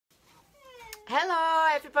Hello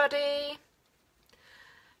everybody.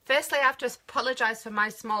 Firstly, I have to apologise for my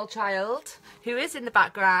small child who is in the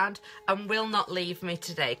background and will not leave me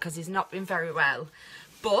today because he's not been very well.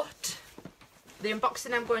 But the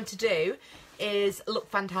unboxing I'm going to do is Look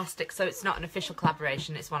Fantastic, so it's not an official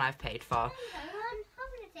collaboration, it's one I've paid for.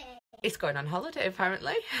 It's going on holiday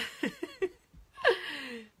apparently.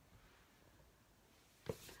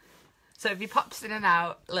 So if he pops in and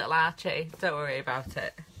out, little Archie, don't worry about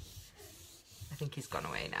it. I think he's gone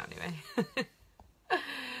away now anyway.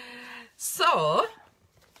 So,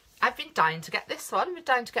 I've been dying to get this one. I've been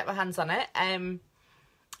dying to get my hands on it. I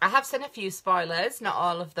have seen a few spoilers, not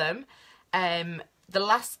all of them. The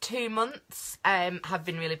last 2 months have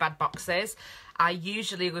been really bad boxes. I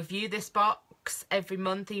usually review this box every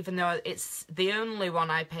month, even though it's the only one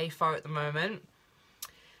I pay for at the moment.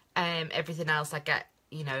 Everything else I get,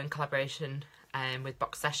 you know, in collaboration with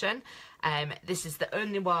BoXession. This is the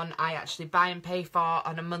only one I actually buy and pay for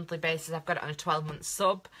on a monthly basis. I've got it on a 12-month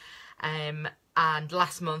sub. And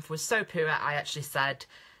last month was so poor, I actually said,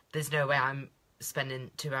 there's no way I'm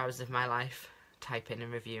spending 2 hours of my life typing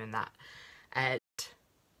and reviewing that.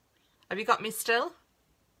 Have you got me still?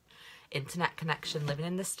 Internet connection, living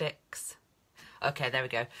in the sticks. Okay, there we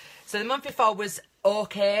go. So the month before was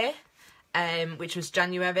okay, which was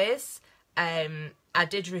January's. I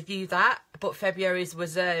did review that, but February's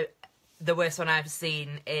was the worst one I've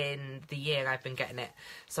seen in the year I've been getting it,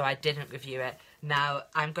 so I didn't review it. Now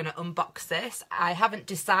I'm going to unbox this. I haven't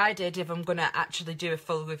decided if I'm going to actually do a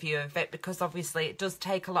full review of it because obviously it does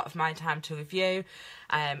take a lot of my time to review,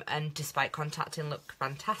 and despite contacting Look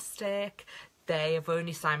Fantastic, they have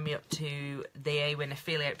only signed me up to the A-Win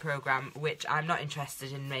affiliate program, which I'm not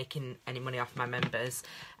interested in making any money off my members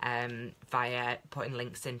via putting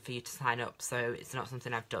links in for you to sign up. So it's not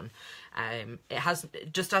something I've done.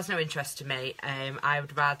 It just has no interest to me. I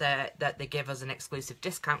would rather that they give us an exclusive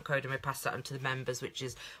discount code and we pass that on to the members, which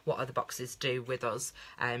is what other boxes do with us,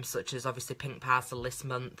 such as obviously Pink Parcel this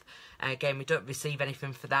month. Again, we don't receive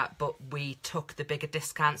anything for that, but we took the bigger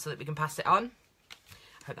discount so that we can pass it on.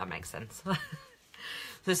 I hope that makes sense.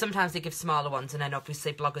 So sometimes they give smaller ones, and then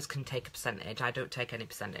obviously bloggers can take a percentage. I don't take any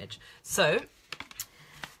percentage. So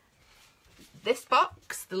this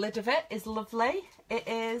box, the lid of it is lovely. It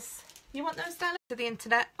is, you want those down to the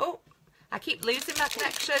internet? Oh, I keep losing my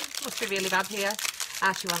connection. Must be really bad here.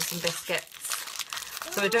 Archie wants some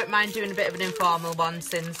biscuits. So I don't mind doing a bit of an informal one,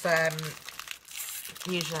 since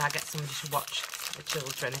usually I get somebody to watch the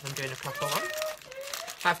children if I'm doing a proper one.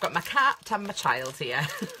 I've got my cat and my child here.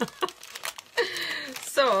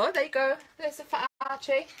 So, there you go. There's a fat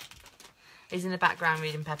Archie. He's in the background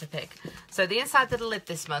reading Peppa Pig. So, the inside of the lid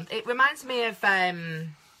this month, it reminds me of, I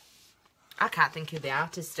can't think who the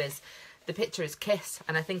artist is. The picture is Kiss,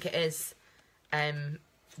 and I think it is,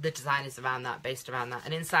 the design is around that, based around that.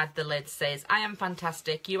 And inside the lid says, I am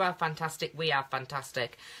fantastic, you are fantastic, we are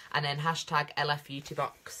fantastic. And then hashtag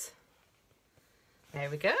LFBeautyBox. There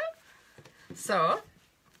we go. So,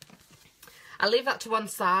 I'll leave that to one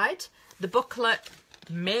side. The booklet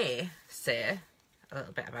may say a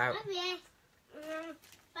little bit about... Oh, yes.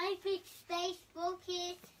 My big space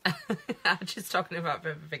bucket. I'm just talking about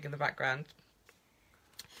Peppa Pig in the background.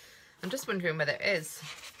 I'm just wondering whether it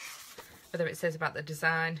says about the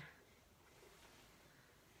design.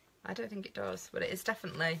 I don't think it does, but it is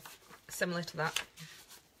definitely similar to that.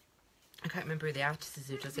 I can't remember who the artist is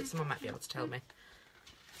who does it. Someone might be able to tell me.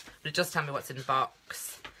 But it does tell me what's in the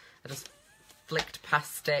box. I just flicked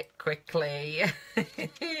past it quickly.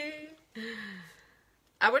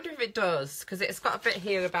 I wonder if it does, because it's got a bit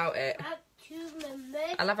here about it. I have 2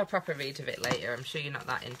 members. I'll have a proper read of it later. I'm sure you're not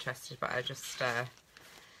that interested, but I just...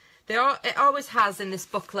 it always has in this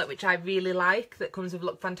booklet, which I really like, that comes with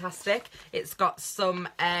Look Fantastic. It's got some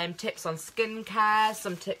tips on skincare,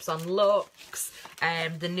 some tips on looks,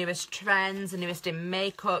 the newest trends, the newest in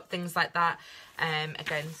makeup, things like that.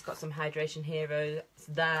 Again, it's got some hydration heroes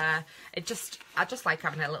there. I just like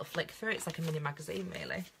having a little flick through. It's like a mini magazine,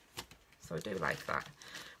 really. So I do like that.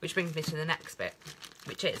 Which brings me to the next bit,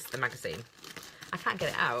 which is the magazine. I can't get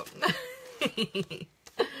it out.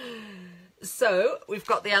 So, we've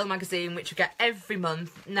got the Elle magazine, which we get every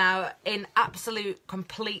month. Now, in absolute,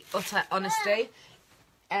 complete, utter honesty...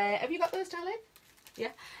 have you got those, darling?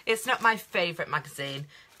 Yeah? It's not my favourite magazine.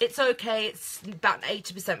 It's okay, it's about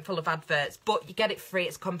 80% full of adverts, but you get it free,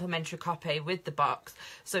 it's a complimentary copy with the box.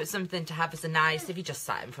 So it's something to have as a nice, if you just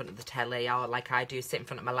sat in front of the telly, or like I do, sit in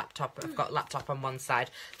front of my laptop. I've got a laptop on one side,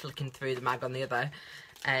 flicking through the mag on the other.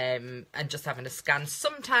 and just having a scan.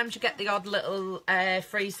 Sometimes you get the odd little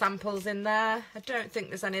free samples in there. I don't think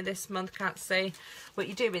there's any this month, can't see. But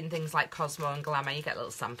you do in things like Cosmo and Glamour, you get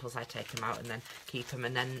little samples. I take them out and then keep them,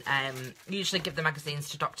 and then usually give the magazines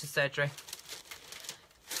to doctor's surgery.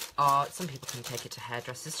 Or some people can take it to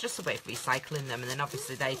hairdressers. It's just a way of recycling them, and then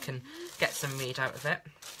obviously they can get some read out of it.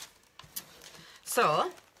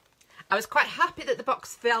 So I was quite happy that the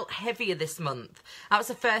box felt heavier this month. That was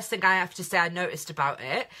the first thing I have to say I noticed about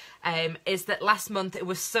it, is that last month it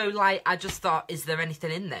was so light, I just thought, is there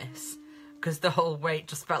anything in this? Because the whole weight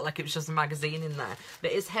just felt like it was just a magazine in there.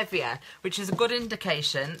 But it's heavier, which is a good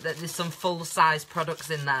indication that there's some full-size products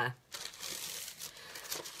in there.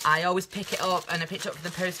 I always pick it up, and I picked it up from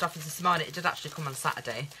the post office this morning. It did actually come on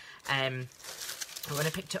Saturday. And when I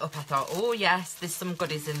picked it up, I thought, oh yes, there's some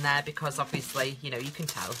goodies in there, because obviously, you know, you can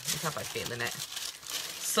tell. You can tell by feeling it.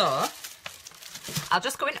 So, I'll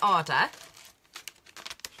just go in order.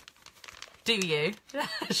 Do you?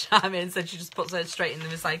 Charmin said she just puts it straight in the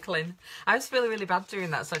recycling. I was feeling really bad doing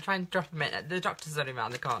that, so I try and drop them in. The doctor's only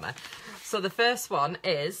around the corner. So the first one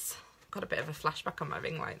is, got a bit of a flashback on my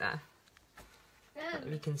ring light there.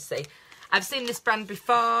 You can see. I've seen this brand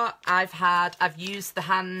before. I've used the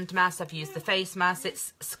hand mask, I've used the face mask.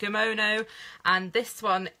 It's Skimono, and this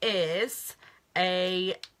one is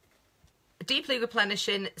a deeply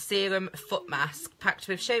replenishing serum foot mask packed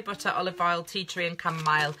with shea butter, olive oil, tea tree and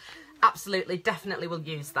chamomile. Absolutely, definitely will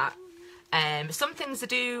use that. Some things I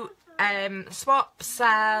do swap,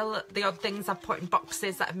 sell, the odd things I've put in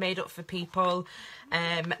boxes that I've made up for people.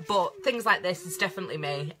 But things like this is definitely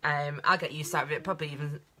me. I'll get used out of it, probably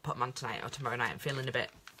even put them on tonight or tomorrow night. I'm feeling a bit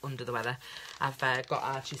under the weather. I've got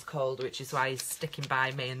Archie's cold, which is why he's sticking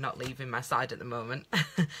by me and not leaving my side at the moment.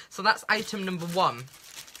 So that's item number one.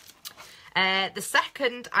 The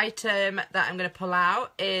second item that I'm going to pull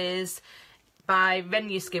out is by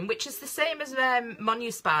Renew Skin, which is the same as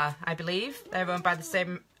Monu Spa, I believe. They're owned by the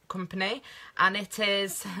same company, and it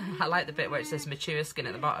is, I like the bit where it says mature skin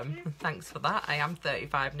at the bottom. Thanks for that. I am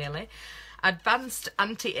 35 nearly. Advanced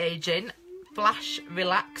anti-aging flash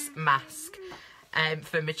relax mask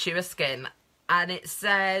for mature skin, and it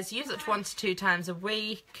says use it 1 to 2 times a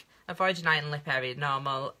week, avoid eye and lip area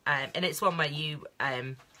normal, and it's one where you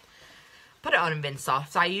put it on and rinse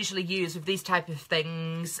off. So I usually use, with these type of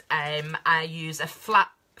things, I use a flat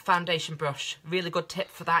foundation brush. Really good tip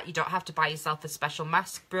for that. You don't have to buy yourself a special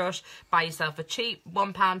mask brush. Buy yourself a cheap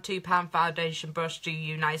 £1, £2 foundation brush. Do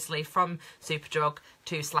you nicely from Superdrug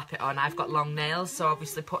to slap it on. I've got long nails, so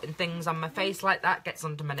obviously putting things on my face like that gets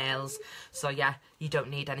under my nails. So yeah, you don't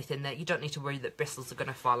need anything that, you don't need to worry that bristles are going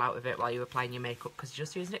to fall out of it while you're applying your makeup, because you're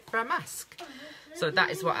just using it for a mask. So that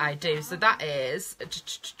is what I do. So that is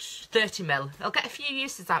 30ml. I'll get a few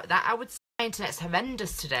uses out of that. I would say my internet's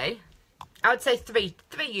horrendous today. I would say three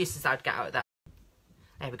uses I would get out of that.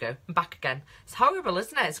 There we go. I'm back again. It's horrible,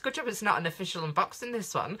 isn't it? It's a good job it's not an official unboxing,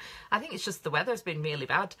 this one. I think it's just the weather's been really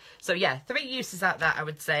bad. So yeah, 3 uses out of that, I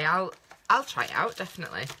would say. I'll try it out,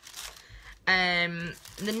 definitely.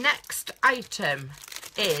 The next item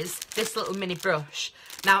is this little mini brush.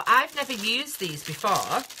 Now, I've never used these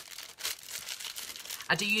before.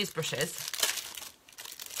 I do use brushes,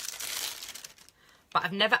 but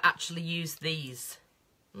I've never actually used these.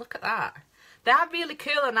 Look at that. They are really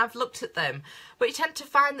cool, and I've looked at them, but you tend to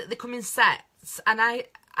find that they come in sets, and I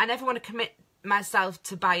never want to commit myself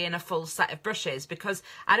to buying a full set of brushes, because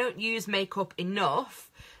I don't use makeup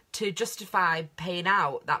enough to justify paying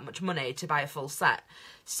out that much money to buy a full set.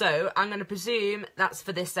 So I'm going to presume that's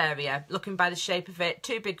for this area. Looking by the shape of it,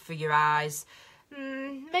 too big for your eyes.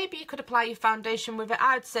 Maybe you could apply your foundation with it.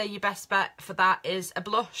 I'd say your best bet for that is a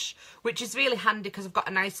blush, which is really handy because I've got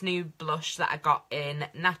a nice new blush that I got in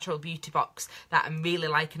Natural Beauty Box that I'm really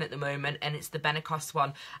liking at the moment, and it's the Benecos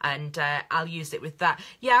one, and I'll use it with that.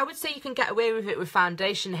 Yeah, I would say you can get away with it with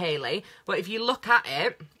foundation, Hayley, but if you look at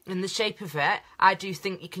it and the shape of it, I do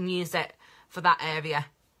think you can use it for that area.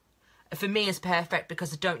 For me, it's perfect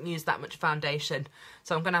because I don't use that much foundation,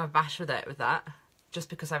 so I'm going to have a bash with it with that, just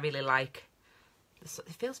because I really like.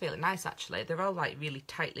 It feels really nice, actually. They're all like really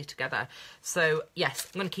tightly together. So yes,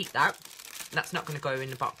 I'm going to keep that. That's not going to go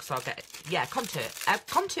in the box, so I'll get it. Yeah, contour.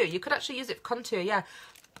 Contour, you could actually use it for contour, yeah.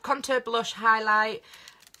 Contour, blush, highlight.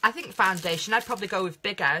 I think foundation, I'd probably go with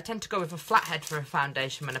bigger. I tend to go with a flathead for a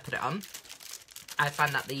foundation when I put it on. I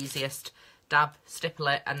find that the easiest. Dab, stipple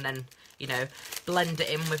it, and then, you know, blend it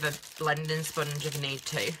in with a blending sponge if you need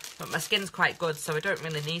to. But my skin's quite good, so I don't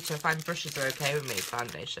really need to. I find brushes are okay with me,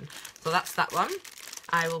 foundation. So that's that one.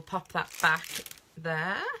 I will pop that back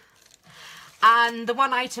there. And the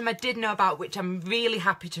one item I did know about, which I'm really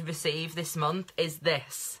happy to receive this month, is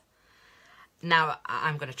this. Now,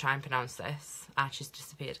 I'm going to try and pronounce this. She's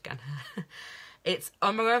disappeared again. It's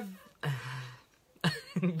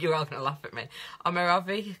You're all going to laugh at me.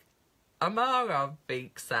 Omarovica.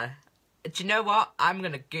 Do you know what? I'm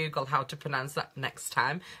going to Google how to pronounce that next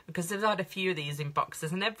time, because I've had a few of these in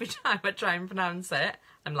boxes, and every time I try and pronounce it,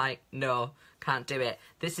 I'm like, no, can't do it.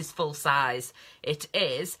 This is full size. It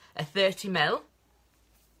is a 30ml,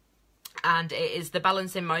 and it is the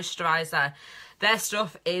Balancing Moisturiser. Their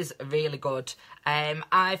stuff is really good.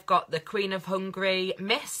 I've got the Queen of Hungary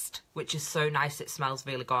Mist, which is so nice. It smells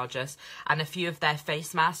really gorgeous. And a few of their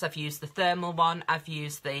face masks. I've used the thermal one. I've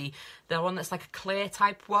used the one that's like a clear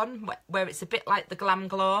type one, where it's a bit like the Glam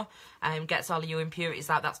Glow. Gets all your impurities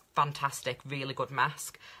out. That's fantastic. Really good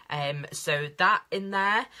mask. So that in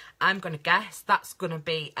there, I'm going to guess that's going to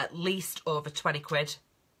be at least over 20 quid.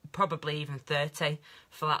 Probably even 30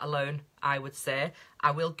 for that alone, I would say.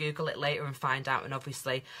 I will Google it later and find out, and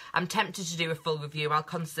obviously I'm tempted to do a full review. I'll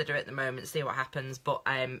consider it at the moment, see what happens, but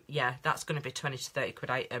yeah, that's going to be 20 to 30 quid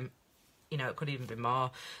item. You know, it could even be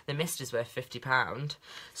more. The mist is worth £50.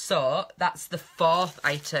 So that's the 4th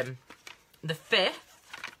item. The 5th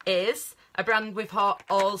is a brand we've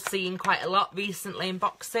all seen quite a lot recently in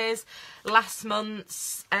boxes. Last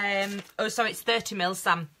month's oh sorry, it's 30ml,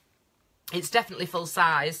 Sam. It's definitely full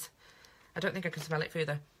size. I don't think I can smell it through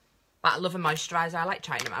though. But I love a moisturiser. I like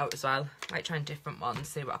trying them out as well. I like trying different ones,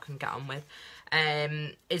 see what I can get on with.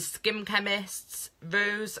 Is Skin Chemist's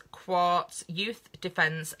Rose Quartz Youth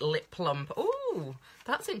Defence Lip Plump. Ooh,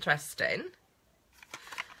 that's interesting.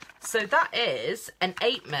 So that is an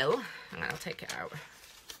 8ml. And I'll take it out.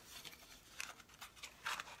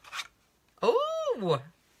 Ooh.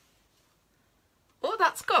 Oh,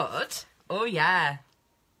 that's good. Oh, yeah.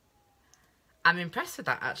 I'm impressed with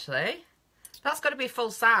that, actually. That's got to be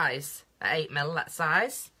full size at 8ml, that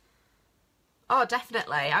size. Oh,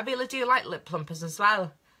 definitely. I really do like lip plumpers as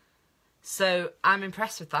well. So I'm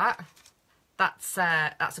impressed with that. That's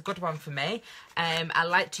a good one for me. I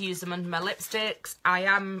like to use them under my lipsticks. I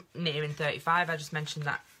am nearing 35. I just mentioned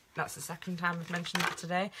that. That's the second time I've mentioned that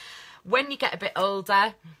today. When you get a bit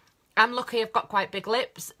older, I'm lucky I've got quite big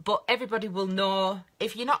lips, but everybody will know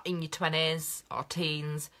if you're not in your 20s or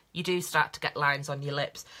teens, you do start to get lines on your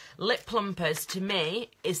lips. Lip plumpers, to me,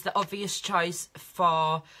 is the obvious choice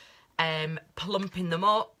for plumping them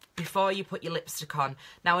up before you put your lipstick on.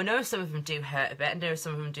 Now, I know some of them do hurt a bit, I know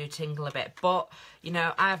some of them do tingle a bit, but, you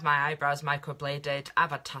know, I have my eyebrows microbladed,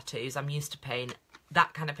 I've had tattoos, I'm used to pain.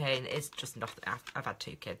 That kind of pain is just nothing. I've had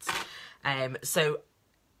 2 kids. So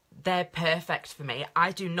they're perfect for me.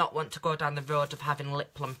 I do not want to go down the road of having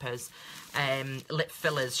lip plumpers, lip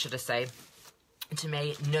fillers, should I say. To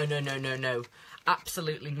me, no, no, no, no, no.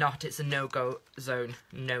 Absolutely not. It's a no-go zone.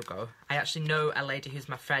 No-go. I actually know a lady who's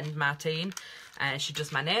my friend, Martine, and she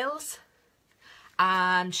does my nails.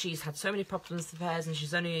 And she's had so many problems with hers, and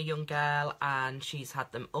she's only a young girl, and she's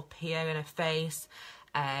had them up here in her face.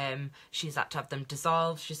 She's had to have them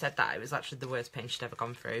dissolved. She said that it was actually the worst pain she'd ever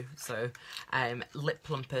gone through. So, lip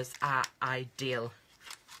plumpers are ideal.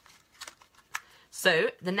 So,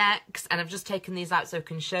 the next, and I've just taken these out so I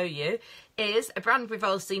can show you, is a brand we've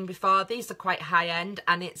all seen before. These are quite high-end,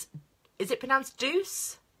 and is it pronounced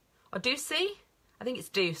Deuce? Or Deucey? I think it's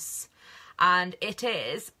Deuce. And it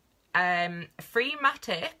is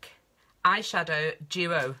Freematic Eyeshadow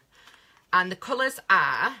Duo. And the colours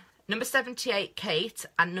are number 78 Kate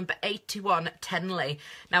and number 81 Tenley.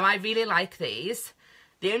 Now, I really like these.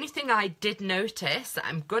 The only thing I did notice that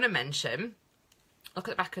I'm going to mention, look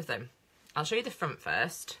at the back of them. I'll show you the front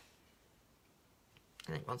first.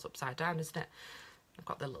 I think one's upside down, isn't it? I've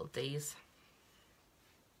got the little D's.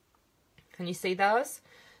 Can you see those?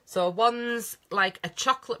 So one's like a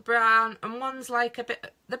chocolate brown and one's like a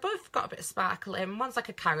bit, they've both got a bit of sparkle in. One's like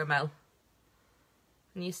a caramel.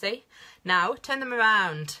 Can you see? Now, turn them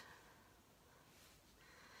around.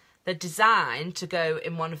 They're designed to go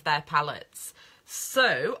in one of their palettes.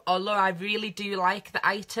 So, although I really do like the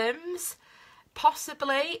items,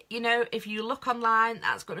 possibly, you know, if you look online,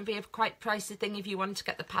 that's going to be a quite pricey thing if you want to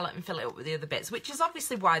get the palette and fill it up with the other bits, which is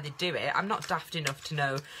obviously why they do it. I'm not daft enough to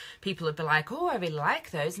know people would be like, oh, I really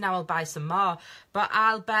like those, now I'll buy some more. But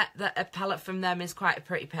I'll bet that a palette from them is quite a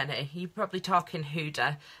pretty penny. You're probably talking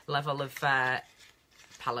Huda level of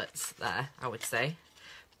palettes there, I would say.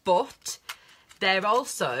 But they're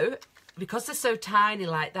also, because they're so tiny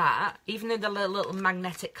like that, even though they're little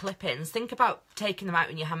magnetic clip-ins, think about taking them out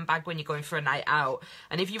in your handbag when you're going for a night out.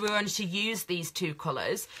 And if you were only to use these 2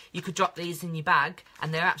 colours, you could drop these in your bag,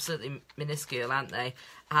 and they're absolutely minuscule, aren't they?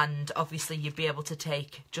 And obviously you'd be able to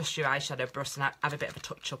take just your eyeshadow brush and have a bit of a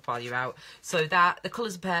touch-up while you're out. So that the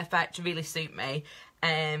colours are perfect, really suit me.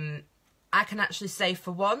 I can actually say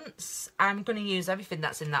for once, I'm going to use everything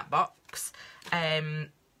that's in that box.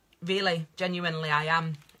 Really, genuinely, I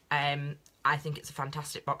am. I think it's a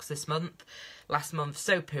fantastic box this month. Last month,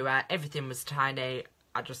 so poor. Everything was tiny.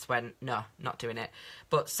 I just went, no, not doing it.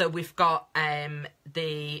 But so we've got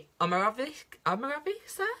the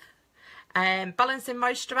Balancing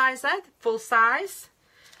Moisturiser, full size.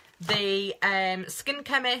 The Skin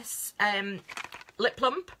Chemist Lip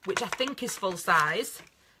Plump, which I think is full size.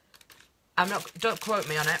 Don't quote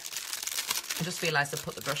me on it. I just realised I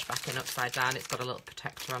put the brush back in upside down. It's got a little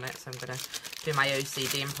protector on it, so I'm going to do my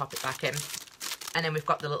OCD and pop it back in. And then we've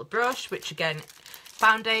got the little brush, which again,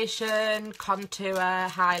 foundation, contour,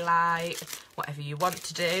 highlight, whatever you want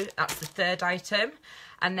to do. That's the third item.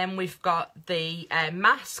 And then we've got the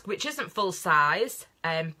mask, which isn't full size,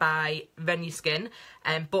 by Venue Skin,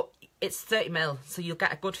 but it's 30ml, so you'll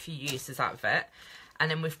get a good few uses out of it. And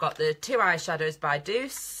then we've got the 2 eyeshadows by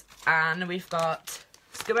Deuce, and we've got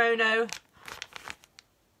Skimono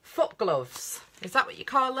foot gloves. Is that what you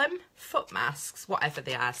call them? Foot masks, whatever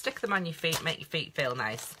they are. Stick them on your feet, make your feet feel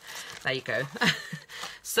nice. There you go.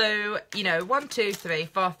 So, you know, 1, 2, 3,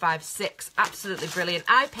 4, 5, 6. Absolutely brilliant.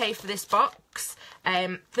 I pay for this box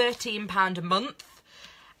 £13 a month.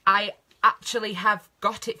 I actually have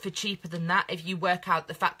got it for cheaper than that if you work out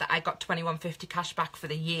the fact that I got £21.50 cash back for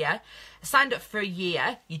the year. I signed up for a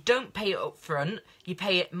year. You don't pay it up front. You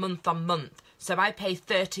pay it month on month. So I pay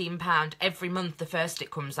 £13 every month the first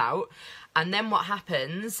it comes out. And then what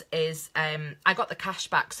happens is I got the cash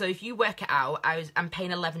back. So if you work it out, I'm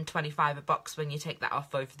paying £11.25 a box when you take that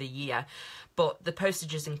off over the year. But the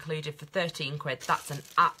postage is included for 13 quid. That's an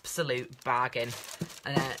absolute bargain.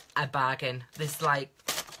 A bargain. There's like...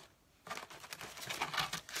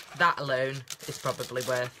 That alone is probably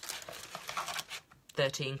worth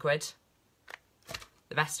 13 quid.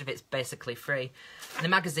 The rest of it's basically free. And the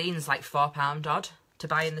magazine's like £4 odd to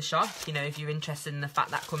buy in the shop. You know, if you're interested in the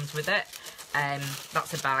fact that comes with it.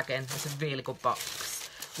 That's a bargain. It's a really good box.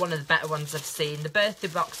 One of the better ones I've seen. The birthday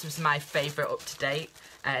box was my favourite up to date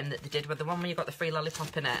that they did with the one where you got the free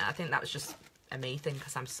lollipop in it. I think that was just a me thing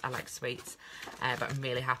because I like sweets, but I'm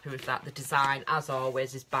really happy with that. The design, as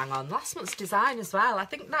always, is bang on. Last month's design as well, I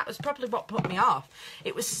think that was probably what put me off.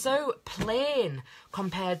 It was so plain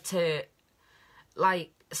compared to,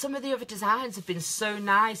 like, some of the other designs have been so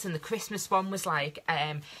nice, and the Christmas one was like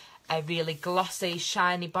a really glossy,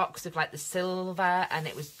 shiny box with like the silver, and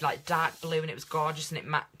it was like dark blue, and it was gorgeous, and it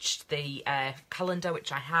matched the calendar,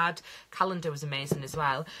 which I had. Calendar was amazing as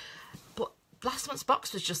well. Last month's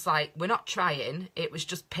box was just like, we're not trying. It was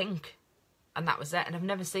just pink. And that was it. And I've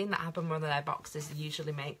never seen that happen with one of their boxes. They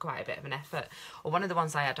usually make quite a bit of an effort. Or one of the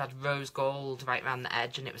ones I had rose gold right around the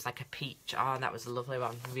edge. And it was like a peach. Oh, that was a lovely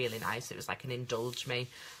one. Really nice. It was like an Indulge Me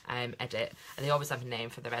edit. And they always have a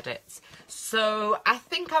name for their edits. So I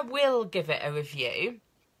think I will give it a review.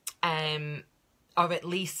 Or at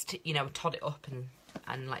least, you know, tot it up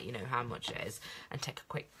and let you know how much it is. And take a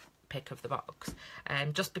quick pick of the box,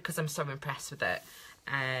 just because I'm so impressed with it.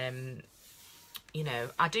 You know,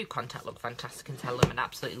 I do contact Look Fantastic and tell them and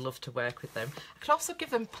absolutely love to work with them. I could also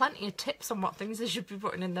give them plenty of tips on what things they should be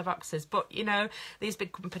putting in their boxes, but you know, these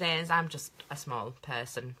big companies, I'm just a small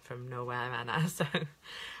person from nowhere, Anna. So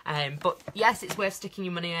but yes, it's worth sticking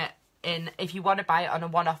your money in. If you want to buy it on a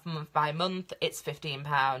one-off month by month, it's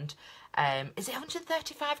 £15. Is it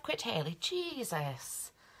 135 quid, Hayley?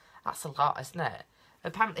 Jesus, that's a lot, isn't it?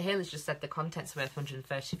 Apparently Hayley's just said the content's worth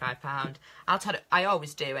 £135. I'll tot it. I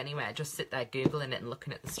always do anyway. I just sit there Googling it and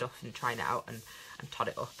looking at the stuff and trying it out and tot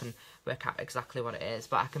it up and work out exactly what it is.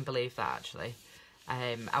 But I can believe that, actually.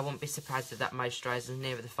 I won't be surprised if that moisturiser is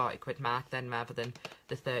nearer the 40 quid mark then rather than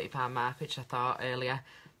the £30 mark, which I thought earlier.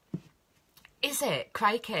 Is it?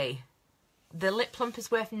 Crikey. The lip plump is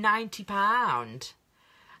worth £90.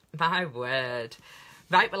 My word.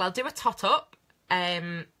 Right, well, I'll do a tot up.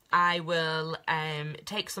 I will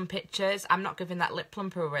take some pictures. I'm not giving that lip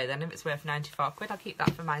plumper away then if it's worth 94 quid. I'll keep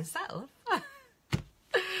that for myself.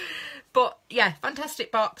 But yeah,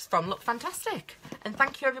 fantastic box from Look Fantastic. And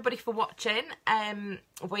thank you everybody for watching.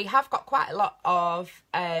 We have got quite a lot of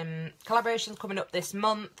collaborations coming up this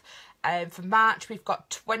month. For March, we've got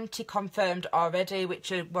 20 confirmed already,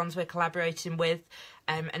 which are ones we're collaborating with,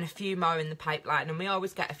 and a few more in the pipeline. And we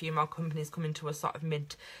always get a few more companies coming to us sort of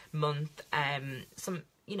mid-month. Some,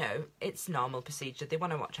 you know, it's normal procedure. They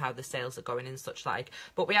want to watch how the sales are going and such like.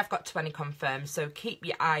 But we have got 20 confirmed, so keep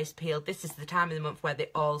your eyes peeled. This is the time of the month where they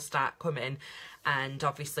all start coming. And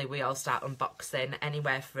obviously we all start unboxing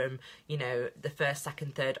anywhere from, you know, the 1st,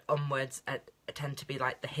 2nd, 3rd onwards. tend to be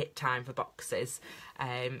like the hit time for boxes.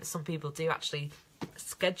 Some people do actually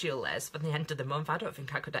schedule theirs for the end of the month. I don't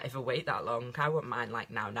think I could ever wait that long. I wouldn't mind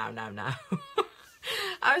like now.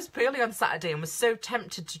 I was poorly on Saturday and was so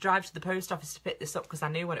tempted to drive to the post office to pick this up because I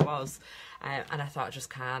knew what it was, and I thought I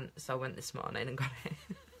just can't, so I went this morning and got it.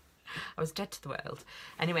 I was dead to the world.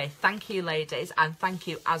 Anyway, thank you ladies, and thank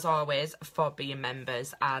you as always for being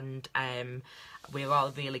members, and we're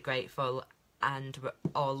all really grateful, and we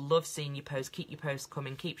all love seeing your posts. Keep your posts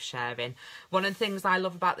coming, keep sharing. One of the things I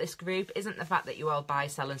love about this group isn't the fact that you all buy,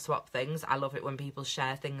 sell and swap things. I love it when people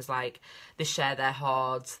share things like they share their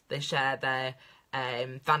hoards, they share their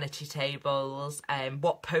vanity tables,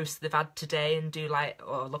 what posts they've had today, and do like,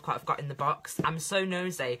 oh look what I've got in the box. I'm so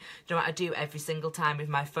nosy. You know what I do every single time with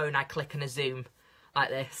my phone? I click on a zoom like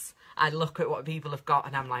this. I look at what people have got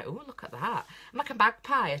and I'm like, oh look at that. I'm like a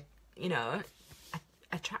magpie, you know,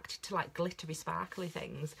 attracted to like glittery sparkly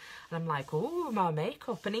things, and I'm like, oh, more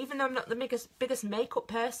makeup. And even though I'm not the biggest makeup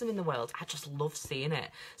person in the world, I just love seeing it.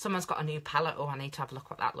 Someone's got a new palette, oh I need to have a look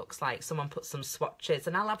what that looks like. Someone puts some swatches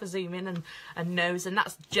and I'll have a zoom in and nose, and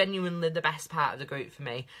that's genuinely the best part of the group for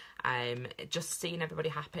me. Just seeing everybody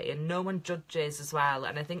happy, and no one judges as well,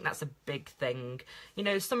 and I think that's a big thing. You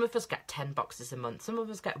know, some of us get 10 boxes a month, some of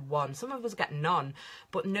us get 1, some of us get none,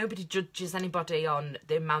 but nobody judges anybody on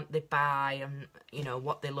the amount they buy and, you know,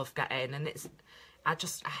 what they love getting. And I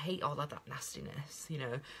hate all of that nastiness, you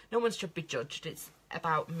know. No one should be judged. It's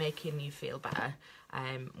about making you feel better,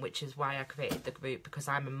 which is why I created the group, because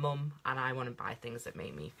I'm a mum and I want to buy things that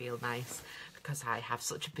make me feel nice, because I have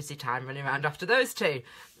such a busy time running around after those two,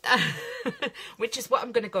 which is what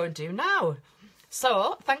I'm going to go and do now.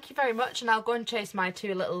 So thank you very much, and I'll go and chase my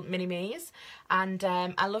 2 little mini-me's, and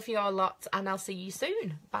I love you all lots, and I'll see you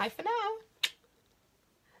soon. Bye for now.